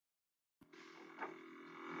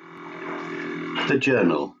The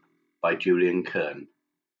Journal by Julian Kern.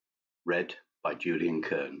 Read by Julian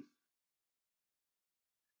Kern.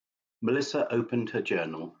 Melissa opened her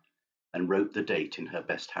journal and wrote the date in her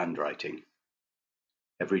best handwriting.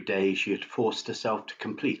 Every day she had forced herself to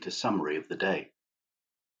complete a summary of the day.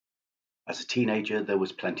 As a teenager, there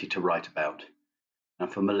was plenty to write about,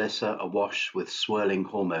 and for Melissa, awash with swirling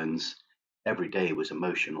hormones, every day was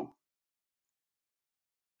emotional.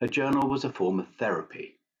 Her journal was a form of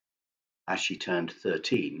therapy. As she turned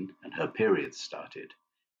 13 and her periods started,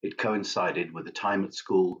 it coincided with a time at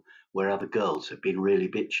school where other girls had been really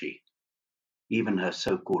bitchy. Even her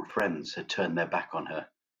so-called friends had turned their back on her.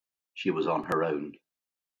 She was on her own.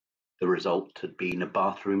 The result had been a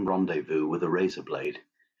bathroom rendezvous with a razor blade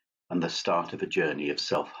and the start of a journey of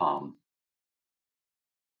self-harm.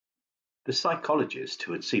 The psychologist,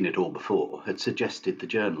 who had seen it all before, had suggested the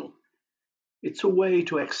journal. "It's a way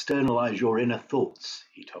to externalise your inner thoughts,"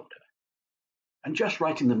 he told her. "And just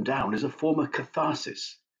writing them down is a form of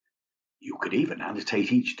catharsis. You could even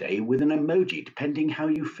annotate each day with an emoji, depending how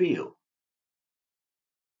you feel."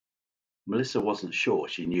 Melissa wasn't sure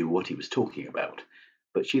she knew what he was talking about,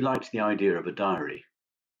 but she liked the idea of a diary,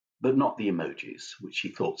 but not the emojis, which she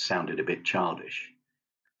thought sounded a bit childish.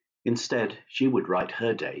 Instead, she would write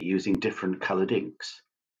her day using different coloured inks.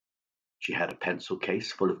 She had a pencil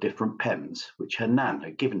case full of different pens, which her nan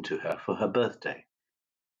had given to her for her birthday.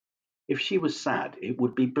 If she was sad, it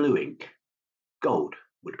would be blue ink. Gold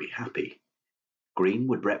would be happy. Green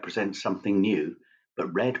would represent something new,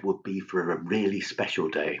 but red would be for a really special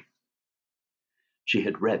day. She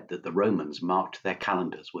had read that the Romans marked their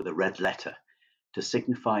calendars with a red letter to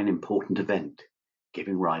signify an important event,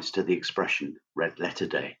 giving rise to the expression Red Letter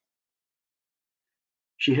Day.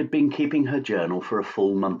 She had been keeping her journal for a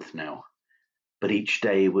full month now, but each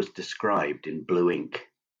day was described in blue ink.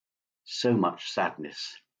 So much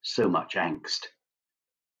sadness, so much angst.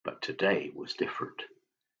 But today was different.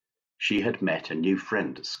 She had met a new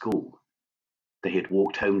friend at school. They had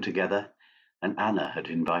walked home together, and Anna had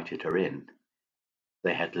invited her in.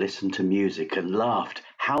 They had listened to music and laughed.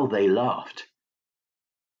 How they laughed!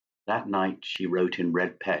 That night she wrote in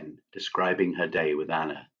red pen, describing her day with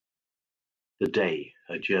Anna. The day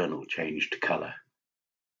her journal changed colour.